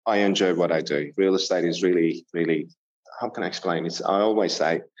I enjoy what I do. Real estate is really, really, how can I explain it? I always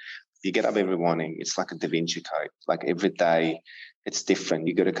say, you get up every morning, it's like a Da Vinci Code. Like every day, it's different.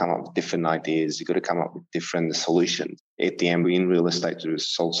 You got to come up with different ideas. You got to come up with different solutions. At the end, we in real estate to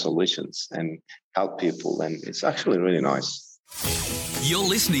solve solutions and help people. And it's actually really nice. You're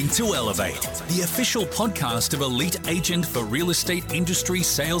listening to Elevate, the official podcast of elite agent for real estate industry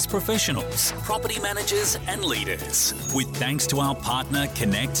sales professionals, property managers and leaders. With thanks to our partner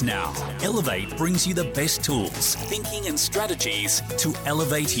Connect Now, Elevate brings you the best tools, thinking and strategies to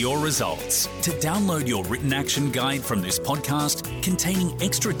elevate your results. To download your written action guide from this podcast containing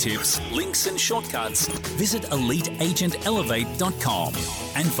extra tips, links and shortcuts, visit eliteagentelevate.com.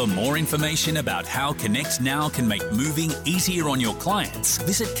 And for more information about how Connect Now can make moving easier on your clients,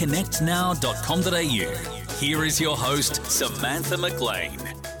 visit connectnow.com.au. Here is your host, Samantha McLean.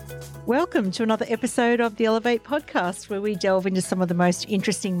 Welcome to another episode of the Elevate podcast, where we delve into some of the most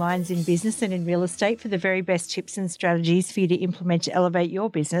interesting minds in business and in real estate for the very best tips and strategies for you to implement to elevate your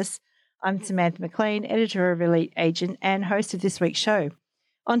business. I'm Samantha McLean, editor of Elite Agent and host of this week's show.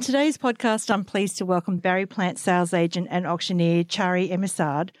 On today's podcast, I'm pleased to welcome Barry Plant sales agent and auctioneer Chari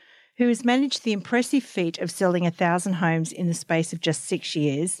Emirzade, who has managed the impressive feat of selling 1,000 homes in the space of just 6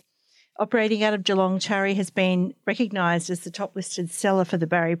 years. Operating out of Geelong, Chari has been recognised as the top listed seller for the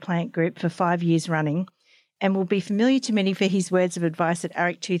Barry Plant Group for 5 years running, and will be familiar to many for his words of advice at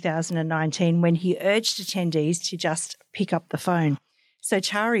ARIC 2019 when he urged attendees to just pick up the phone. So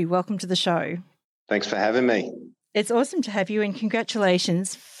Chari, welcome to the show. Thanks for having me. It's awesome to have you, and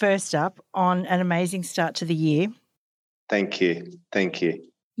congratulations, first up, on an amazing start to the year. Thank you. Thank you.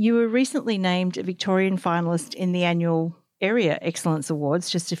 You were recently named a Victorian finalist in the annual Area Excellence Awards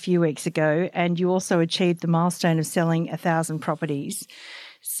just a few weeks ago, and you also achieved the milestone of selling 1,000 properties.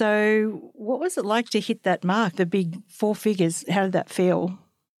 So what was it like to hit that mark, the big 4 figures? How did that feel?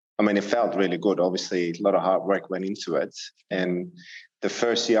 I mean, it felt really good. Obviously, a lot of hard work went into it. And the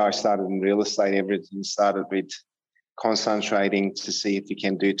first year I started in real estate, everything started with concentrating to see if you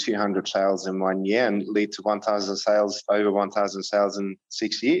can do 200 sales in 1 year and lead to 1,000 sales, over 1,000 sales in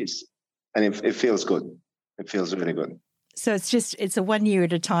 6 years. And it feels good. It feels really good. So it's a 1 year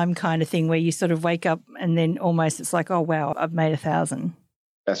at a time kind of thing where you sort of wake up and then almost it's like, oh, wow, I've made 1,000.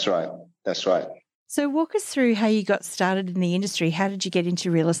 That's right. That's right. So walk us through how you got started in the industry. How did you get into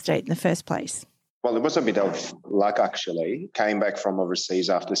real estate in the first place? Well, it was a bit of luck, actually. Came back from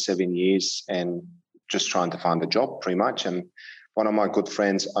overseas after 7 years and just trying to find a job pretty much. And one of my good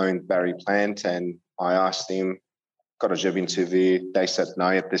friends owned Barry Plant, and I asked him, got a job interview. They said no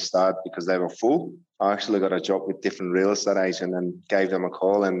at the start because they were full. I actually got a job with different real estate agent and gave them a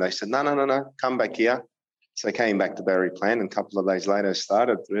call, and they said, no, come back here. So I came back to Barry Plant, and a couple of days later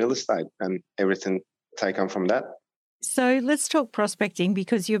started real estate, and everything taken from that. So let's talk prospecting,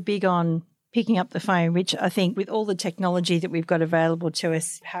 because you're big on picking up the phone, which I think with all the technology that we've got available to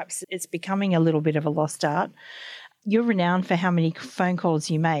us, perhaps it's becoming a little bit of a lost art. You're renowned for how many phone calls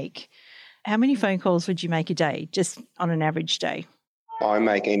you make. How many phone calls would you make a day, just on an average day? I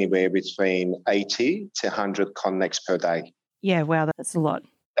make anywhere between 80 to 100 connects per day. Yeah, wow, that's a lot.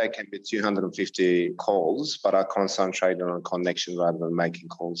 They can be 250 calls, but I concentrate on connection rather than making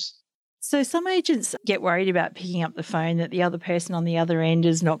calls. So some agents get worried about picking up the phone, that the other person on the other end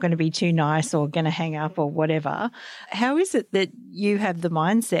is not going to be too nice or going to hang up or whatever. How is it that you have the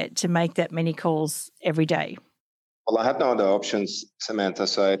mindset to make that many calls every day? Well, I had no other options, Samantha.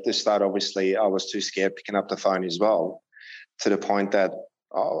 So at the start, obviously, I was too scared picking up the phone as well, to the point that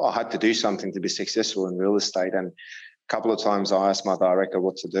I had to do something to be successful in real estate. And a couple of times I asked my director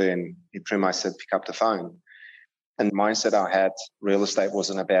what to do, and he pretty much said, pick up the phone. And the mindset I had, real estate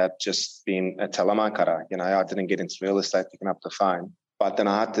wasn't about just being a telemarketer. I didn't get into real estate picking up the phone. But then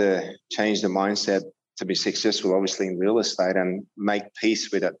I had to change the mindset to be successful, obviously, in real estate and make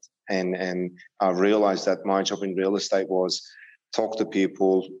peace with it. And I realized that my job in real estate was talk to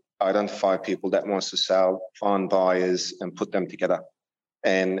people, identify people that wants to sell, find buyers and put them together.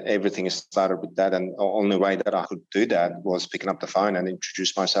 And everything started with that. And the only way that I could do that was picking up the phone and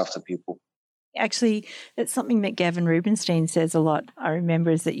introduce myself to people. Actually, that's something that Gavin Rubinstein says a lot, I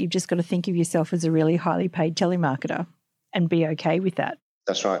remember, is that you've just got to think of yourself as a really highly paid telemarketer and be okay with that.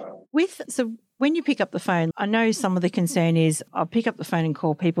 That's right. So when you pick up the phone, I know some of the concern is I'll pick up the phone and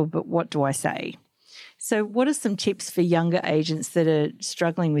call people, but what do I say? So what are some tips for younger agents that are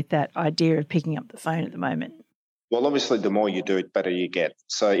struggling with that idea of picking up the phone at the moment? Well, obviously, the more you do it, better you get.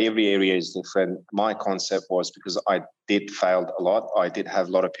 So every area is different. My concept was, because I did fail a lot, I did have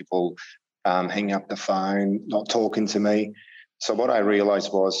a lot of people hanging up the phone, not talking to me. So what I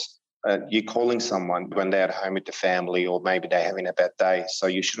realized was you're calling someone when they're at home with the family or maybe they're having a bad day. So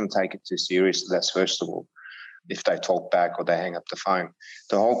you shouldn't take it too seriously. That's first of all. If they talk back or they hang up the phone.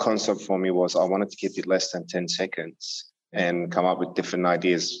 The whole concept for me was I wanted to keep it less than 10 seconds and come up with different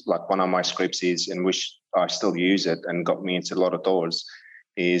ideas. Like one of my scripts is, in which I still use it and got me into a lot of doors,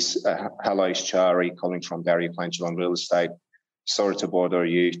 is hello, it's Chari calling from Barry Plain Geelong Real Estate. Sorry to bother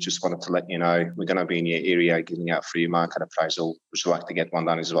you. Just wanted to let you know we're going to be in your area giving out free market appraisal. Would you like to get one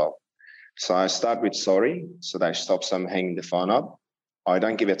done as well? So I start with sorry, so they stop them hanging the phone up. I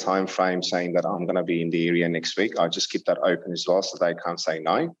don't give a time frame saying that I'm going to be in the area next week. I just keep that open as well so they can't say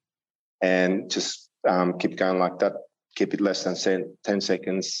no. And just keep going like that. Keep it less than 10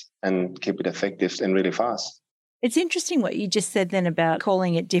 seconds and keep it effective and really fast. It's interesting what you just said then about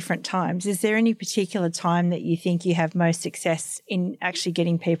calling at different times. Is there any particular time that you think you have most success in actually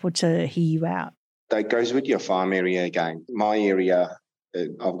getting people to hear you out? That goes with your farm area again. My area,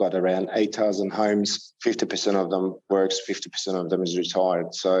 I've got around 8,000 homes. 50% of them works, 50% of them is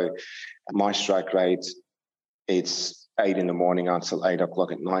retired. So my strike rate, it's 8 in the morning until 8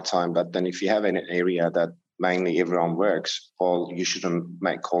 o'clock at night time. But then if you have an area that mainly everyone works, well, you shouldn't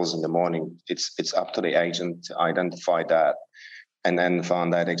make calls in the morning. It's up to the agent to identify that and then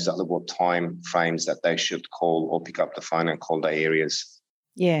find out exactly what time frames that they should call or pick up the phone and call their areas.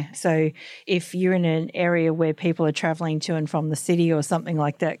 Yeah. So if you're in an area where people are travelling to and from the city or something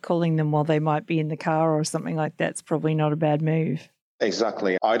like that, calling them while they might be in the car or something like that's probably not a bad move.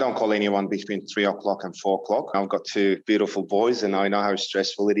 Exactly. I don't call anyone between 3 o'clock and 4 o'clock. I've got 2 beautiful boys and I know how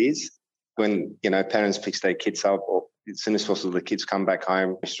stressful it is when, parents pick their kids up or as soon as possible the kids come back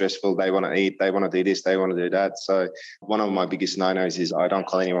home, it's stressful. They want to eat, they want to do this, they want to do that. So one of my biggest no-nos is I don't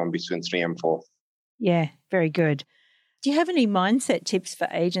call anyone between 3 and 4. Yeah, very good. Do you have any mindset tips for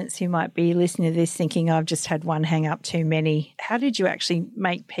agents who might be listening to this thinking, I've just had one hang up too many? How did you actually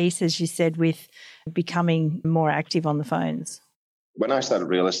make peace, as you said, with becoming more active on the phones? When I started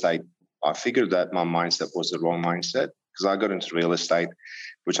real estate, I figured that my mindset was the wrong mindset because I got into real estate,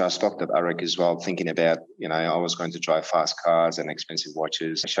 which I stopped at Uruk as well, thinking about, I was going to drive fast cars and expensive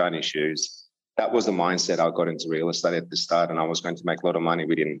watches, shiny shoes. That was the mindset I got into real estate at the start, and I was going to make a lot of money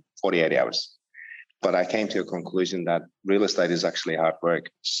within 48 hours. But I came to a conclusion that real estate is actually hard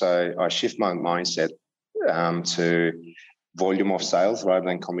work. So I shift my mindset to volume of sales rather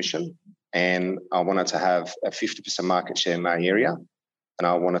than commission. And I wanted to have a 50% market share in my area. And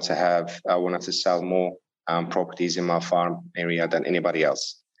I wanted to sell more properties in my farm area than anybody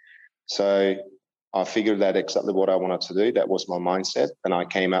else. So I figured out exactly what I wanted to do. That was my mindset. And I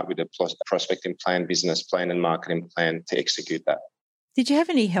came up with a prospecting plan, business plan, and marketing plan to execute that. Did you have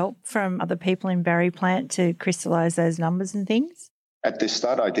any help from other people in Barry Plant to crystallise those numbers and things? At the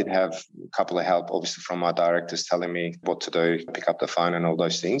start, I did have a couple of help, obviously, from my directors telling me what to do, pick up the phone and all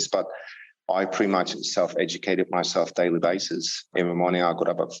those things. But I pretty much self-educated myself daily basis. Every morning I got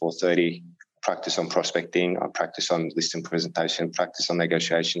up at 4:30, practice on prospecting, I practice on listing presentation, practice on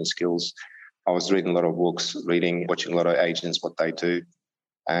negotiation skills. I was reading a lot of books, watching a lot of agents, what they do.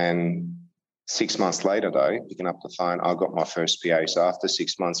 And 6 months later, though, picking up the phone, I got my first PA. So after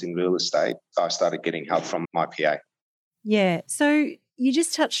 6 months in real estate, I started getting help from my PA. Yeah. So you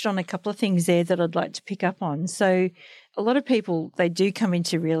just touched on a couple of things there that I'd like to pick up on. So a lot of people, they do come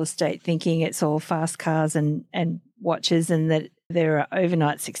into real estate thinking it's all fast cars and watches and that there are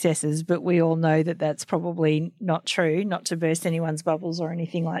overnight successes, but we all know that that's probably not true, not to burst anyone's bubbles or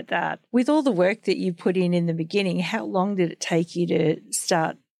anything like that. With all the work that you put in the beginning, how long did it take you to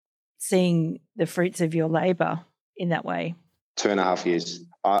start seeing the fruits of your labour in that way? 2.5 years.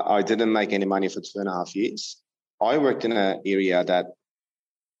 I didn't make any money for 2.5 years. I worked in an area that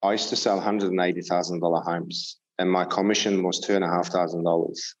I used to sell $180,000 homes and my commission was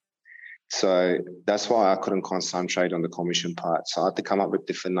 $2,500. So that's why I couldn't concentrate on the commission part. So I had to come up with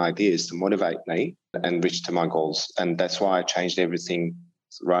different ideas to motivate me and reach to my goals. And that's why I changed everything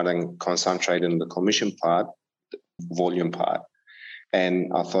rather than concentrate on the commission part, the volume part.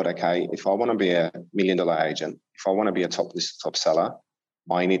 And I thought, okay, if I want to be a $1 million agent, if I want to be a top seller,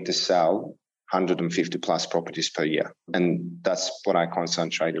 I need to sell 150 plus properties per year. And that's what I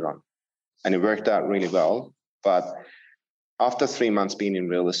concentrated on. And it worked out really well. But after 3 months being in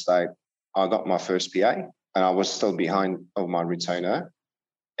real estate, I got my first PA and I was still behind of my retainer.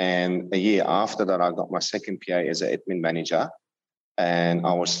 And a year after that, I got my second PA as an admin manager and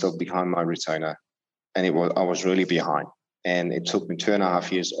I was still behind my retainer. And I was really behind. And it took me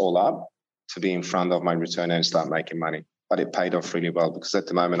 2.5 years all up to be in front of my retainer and start making money. But it paid off really well because at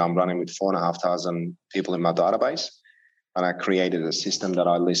the moment I'm running with 4,500 people in my database. And I created a system that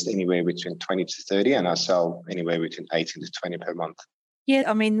I list anywhere between 20 to 30 and I sell anywhere between 18 to 20 per month. Yeah,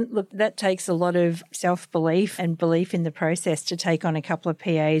 I mean, look, that takes a lot of self-belief and belief in the process to take on a couple of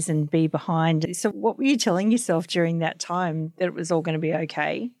PAs and be behind. So what were you telling yourself during that time, that it was all going to be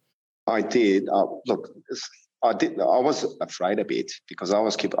okay? I did. Look, I did. I was afraid a bit because I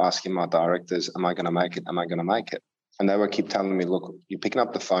was keep asking my directors, am I going to make it? Am I going to make it? And they would keep telling me, look, you're picking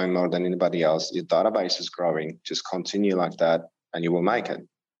up the phone more than anybody else. Your database is growing. Just continue like that and you will make it.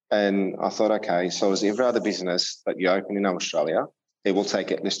 And I thought, okay, so as every other business that you open in Australia, it will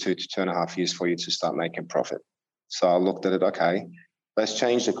take at least 2 to 2.5 years for you to start making profit. So I looked at it, okay, let's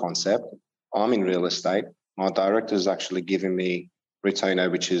change the concept. I'm in real estate. My director is actually giving me retainer,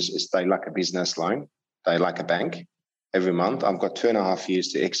 which is they like a business loan. They like a bank every month. I've got 2.5 years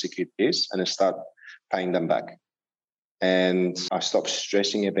to execute this and I start paying them back. And I stopped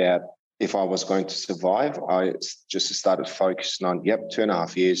stressing about if I was going to survive. I just started focusing on,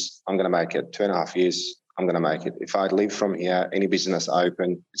 2.5 years, I'm going to make it. 2.5 years, I'm going to make it. If I leave from here, any business I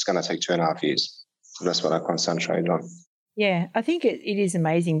open, it's going to take 2.5 years. So that's what I concentrate on. Yeah, I think it is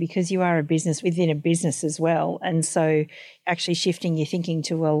amazing because you are a business within a business as well. And so actually shifting your thinking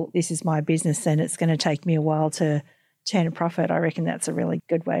to, well, this is my business and it's going to take me a while to turn a profit. I reckon that's a really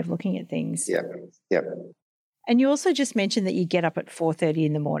good way of looking at things. Yeah. And you also just mentioned that you get up at 4:30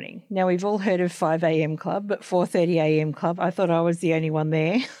 in the morning. Now, we've all heard of 5 a.m. Club, but 4:30 a.m. Club, I thought I was the only one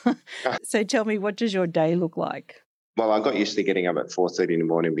there. So tell me, what does your day look like? Well, I got used to getting up at 4:30 in the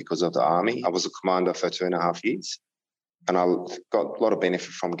morning because of the army. I was a commander for 2.5 years and I got a lot of benefit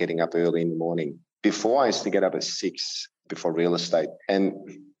from getting up early in the morning. Before, I used to get up at 6 before real estate. And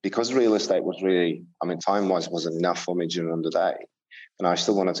because real estate was really, time-wise wasn't enough for me during the day. And I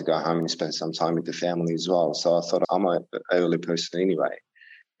still wanted to go home and spend some time with the family as well. So I thought, I'm an early person anyway.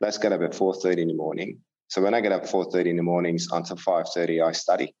 Let's get up at 4:30 in the morning. So when I get up at 4:30 in the mornings until 5:30, I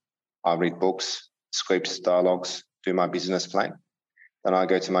study. I read books, scripts, dialogues, do my business plan. Then I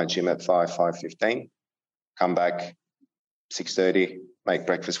go to my gym at 5:15, come back 6:30, make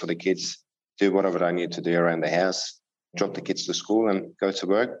breakfast for the kids, do whatever I need to do around the house, drop the kids to school and go to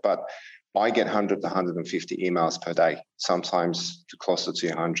work. But I get 100 to 150 emails per day, sometimes close to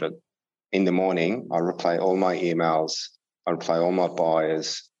 200. In the morning, I reply all my emails, I reply all my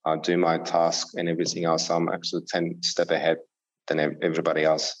buyers, I do my tasks and everything else. I'm actually 10 steps ahead than everybody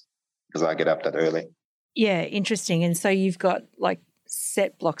else because I get up that early. Yeah, interesting. And so you've got like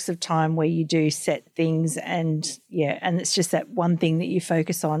set blocks of time where you do set things and it's just that one thing that you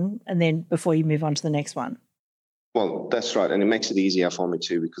focus on and then before you move on to the next one. Well, that's right. And it makes it easier for me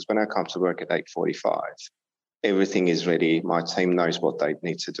too, because when I come to work at 8:45, everything is ready. My team knows what they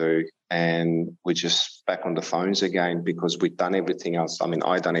need to do. And we're just back on the phones again because we've done everything else.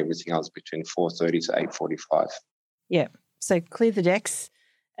 I done everything else between 4:30 to 8:45. Yeah. So clear the decks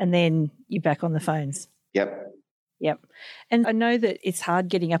and then you're back on the phones. Yep. And I know that it's hard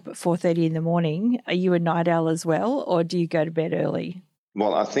getting up at 4:30 in the morning. Are you a night owl as well, or do you go to bed early?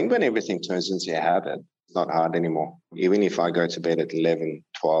 Well, I think when everything turns into a habit, it's not hard anymore. Even if I go to bed at 11,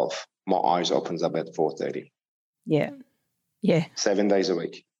 12, my eyes opens up at 4:30. Yeah. 7 days a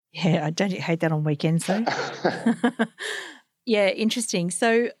week. Yeah, I don't hate that on weekends though. Yeah, interesting.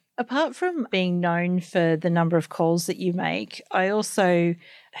 So apart from being known for the number of calls that you make, I also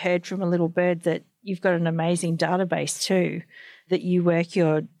heard from a little bird that you've got an amazing database too, that you work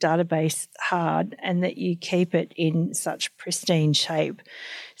your database hard and that you keep it in such pristine shape.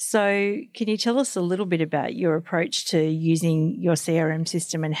 So can you tell us a little bit about your approach to using your CRM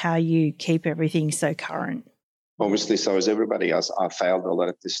system and how you keep everything so current? Obviously, so as everybody else, I failed a lot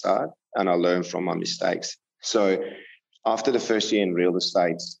at the start and I learned from my mistakes. So after the first year in real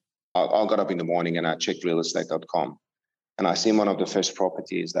estate, I got up in the morning and I checked realestate.com and I seen one of the first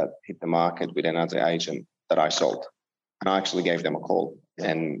properties that hit the market with another agent that I sold. And I actually gave them a call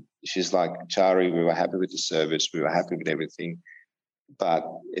and she's like, Chari, we were happy with the service. We were happy with everything. But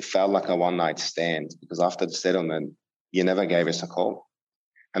it felt like a one-night stand because after the settlement, you never gave us a call.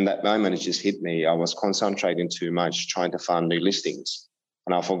 And that moment, it just hit me. I was concentrating too much trying to find new listings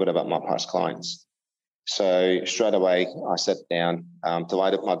and I forgot about my past clients. So straight away, I sat down,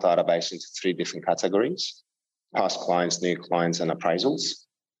 divided my database into 3 different categories: past clients, new clients, and appraisals.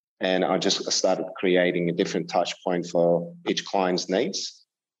 And I just started creating a different touch point for each client's needs.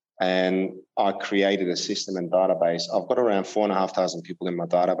 And I created a system and database. I've got around 4,500 people in my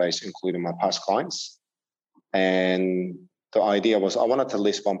database, including my past clients. And the idea was I wanted to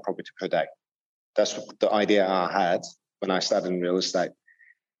list 1 property per day. That's the idea I had when I started in real estate.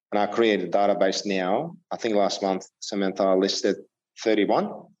 And I created a database now. I think last month, Samantha, I listed 31.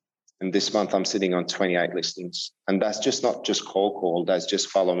 And this month I'm sitting on 28 listings. And that's just not just cold call. That's just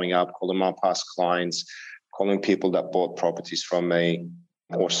following up, calling my past clients, calling people that bought properties from me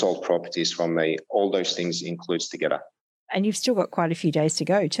or sold properties from me, all those things includes together. And you've still got quite a few days to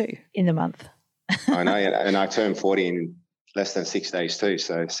go too in the month. I know, and I turned 40 in less than 6 days too,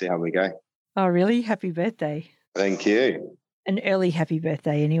 so see how we go. Oh, really? Happy birthday. Thank you. An early happy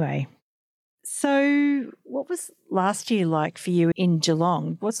birthday anyway. So what was last year like for you in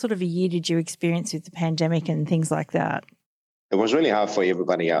Geelong? What sort of a year did you experience with the pandemic and things like that? It was really hard for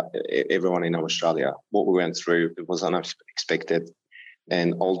everyone in Australia. What we went through, it was unexpected.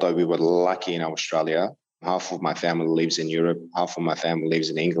 And although we were lucky in Australia, half of my family lives in Europe, half of my family lives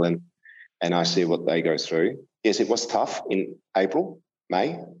in England, and I see what they go through. Yes, it was tough in April,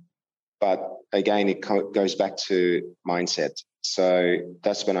 May, but again, it goes back to mindset. So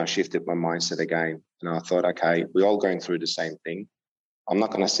that's when I shifted my mindset again. And I thought, okay, we're all going through the same thing. I'm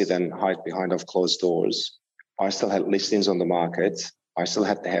not going to sit and hide behind of closed doors. I still had listings on the market. I still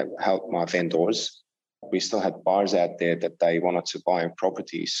had to help my vendors. We still had buyers out there that they wanted to buy a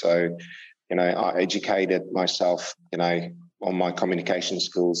property. So, I educated myself, on my communication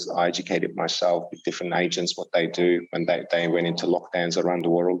skills. I educated myself with different agents, what they do when they went into lockdowns around the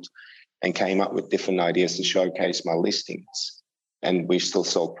world, and came up with different ideas to showcase my listings. And we still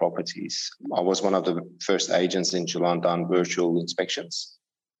sold properties. I was one of the first agents in Geelong done virtual inspections.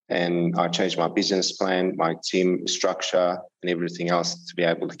 And I changed my business plan, my team structure, and everything else to be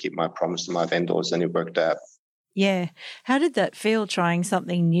able to keep my promise to my vendors, and it worked out. Yeah. How did that feel, trying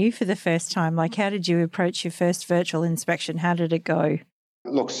something new for the first time? Like, how did you approach your first virtual inspection? How did it go?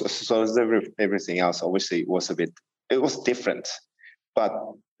 Look, so as everything else, obviously it was different. But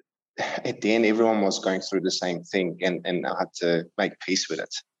at the end, everyone was going through the same thing, and I had to make peace with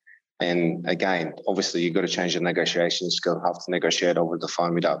it. And again, obviously, you've got to change your negotiation skill, have to negotiate over the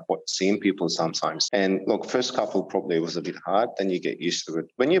phone without seeing people sometimes. And look, first couple probably was a bit hard, then you get used to it.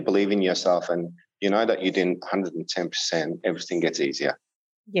 When you believe in yourself and you know that you did 110%, everything gets easier.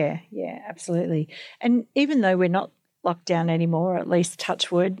 Yeah, absolutely. And even though we're not locked down anymore, at least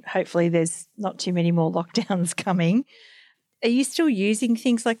touch wood, hopefully there's not too many more lockdowns coming. Are you still using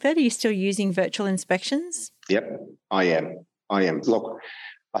things like that? Are you still using virtual inspections? Yep, I am. Look,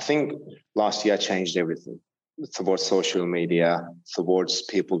 I think last year changed everything towards social media, towards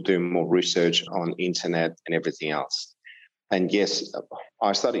people doing more research on internet and everything else. And yes,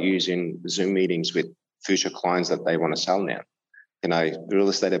 I started using Zoom meetings with future clients that they want to sell now. Real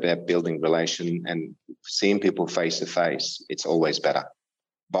estate about building relation and seeing people face to face. It's always better.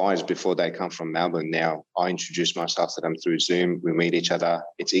 Buyers, before they come from Melbourne now, I introduce myself to them through Zoom. We meet each other.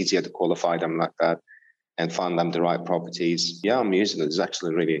 It's easier to qualify them like that and find them the right properties. Yeah, I'm using it. It's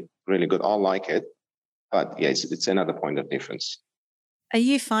actually really, really good. I like it. But yeah, it's another point of difference. Are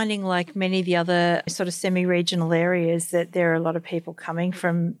you finding, like many of the other sort of semi-regional areas, that there are a lot of people coming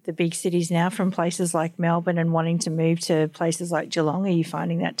from the big cities now, from places like Melbourne, and wanting to move to places like Geelong? Are you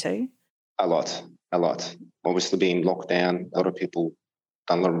finding that too? A lot. Obviously being locked down, a lot of people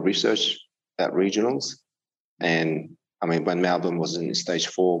done a lot of research about regionals. And I mean, when Melbourne was in stage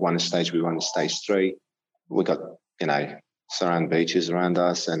 4, one stage, we were in stage 3. We got, surround beaches around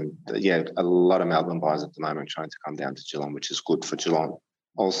us. And a lot of Melbourne buyers at the moment trying to come down to Geelong, which is good for Geelong.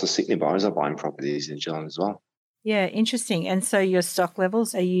 Also, Sydney buyers are buying properties in Geelong as well. Yeah, interesting. And so your stock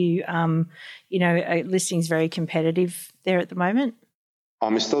levels, are you, listings very competitive there at the moment?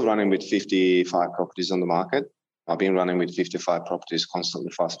 I'm still running with 55 properties on the market. I've been running with 55 properties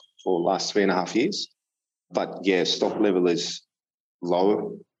constantly for the last 3.5 years. But yeah, stock level is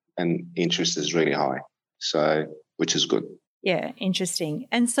low and interest is really high. So, which is good. Yeah, interesting.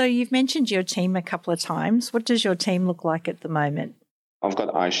 And so you've mentioned your team a couple of times. What does your team look like at the moment? I've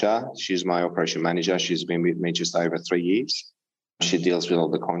got Aisha. She's my operation manager. She's been with me just over 3 years. She deals with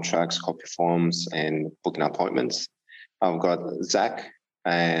all the contracts, copy forms, and booking appointments. I've got Zach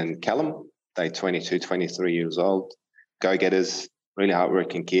and Callum. They're 22, 23 years old. Go-getters, really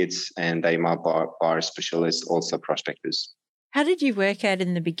hardworking kids, and they are buyer specialists, also prospectors. How did you work out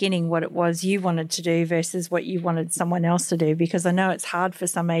in the beginning what it was you wanted to do versus what you wanted someone else to do? Because I know it's hard for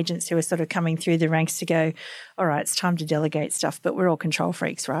some agents who are sort of coming through the ranks to go, all right, it's time to delegate stuff, but we're all control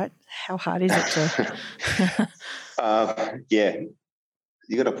freaks, right? How hard is it to... Yeah,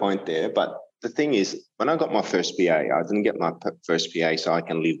 you got a point there. But the thing is, when I got my first PA, I didn't get my first PA so I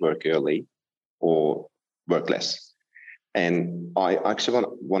can leave work early or work less. And I actually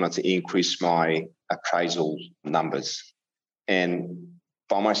wanted to increase my appraisal numbers. And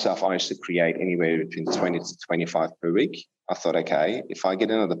by myself, I used to create anywhere between 20 to 25 per week. I thought, okay, if I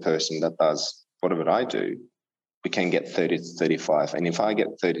get another person that does whatever I do, we can get 30 to 35. And if I get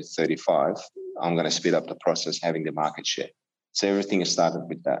 30 to 35, I'm going to speed up the process having the market share. So everything started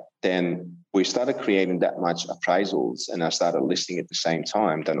with that. Then we started creating that much appraisals, and I started listing at the same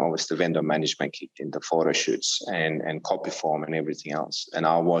time. Then obviously the vendor management kicked in, the photo shoots and copy form and everything else. And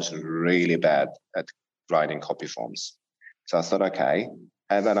I was really bad at writing copy forms. So I thought, okay,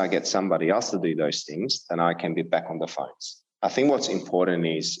 how about I get somebody else to do those things, then I can be back on the phones. I think what's important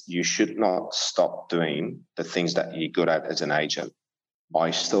is you should not stop doing the things that you're good at as an agent.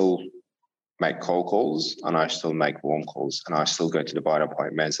 I still make cold calls, and I still make warm calls, and I still go to the buyer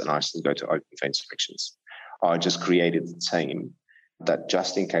appointments, and I still go to open for inspections. I just created a team that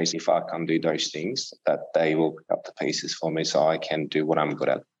just in case if I can't do those things, that they will pick up the pieces for me so I can do what I'm good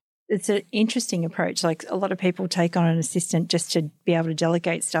at. It's an interesting approach. Like a lot of people take on an assistant just to be able to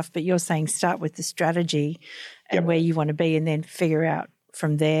delegate stuff, but you're saying start with the strategy and where you want to be and then figure out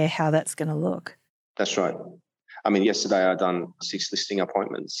from there how that's going to look. That's right. I mean, yesterday I done 6 listing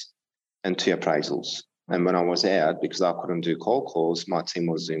appointments and 2 appraisals. And when I was out, because I couldn't do cold calls, my team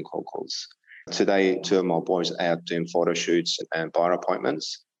was doing cold calls. Today, 2 of my boys are out doing photo shoots and buyer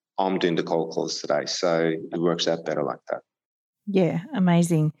appointments. I'm doing the cold calls today. So it works out better like that. Yeah,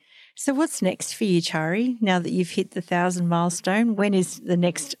 amazing. So what's next for you, Chari, now that you've hit the 1,000 milestone? When is the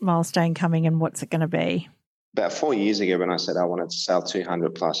next milestone coming and what's it going to be? About 4 years ago when I said I wanted to sell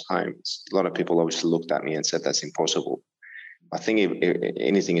 200 plus homes, a lot of people obviously looked at me and said that's impossible. I think if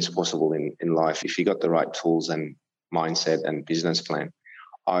anything is possible in life if you got the right tools and mindset and business plan.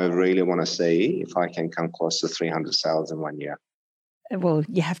 I really want to see if I can come close to 300 sales in 1 year. Well,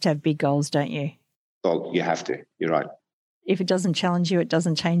 you have to have big goals, don't you? Well, you have to. You're right. If it doesn't challenge you, it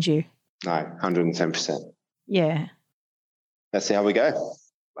doesn't change you. No, 110%. Yeah. Let's see how we go.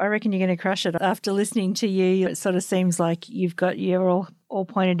 I reckon you're going to crush it. After listening to you, it sort of seems like you're all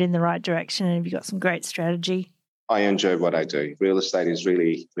pointed in the right direction and you've got some great strategy. I enjoy what I do. Real estate is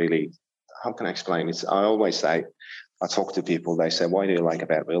really, really, how can I explain it? I always say, I talk to people, they say, what do you like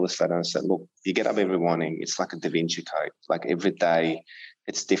about real estate? And I said, look, you get up every morning, it's like a Da Vinci Code. Like every day,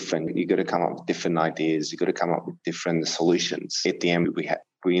 it's different. You got to come up with different ideas. You got to come up with different solutions. At the end, we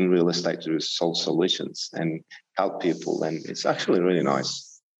in real estate to solve solutions and help people. And it's actually really nice.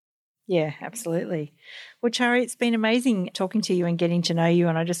 Yeah, absolutely. Well, Chari, it's been amazing talking to you and getting to know you.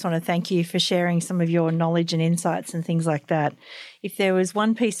 And I just want to thank you for sharing some of your knowledge and insights and things like that. If there was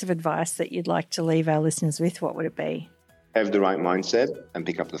one piece of advice that you'd like to leave our listeners with, what would it be? Have the right mindset and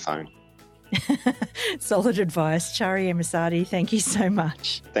pick up the phone. Solid advice. Chari Emirzade, thank you so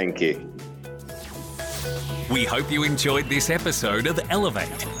much. Thank you. We hope you enjoyed this episode of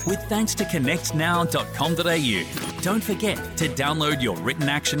Elevate with thanks to connectnow.com.au. Don't forget to download your written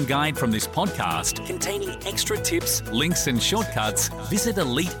action guide from this podcast containing extra tips, links and shortcuts. Visit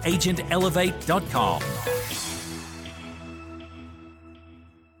EliteAgentElevate.com.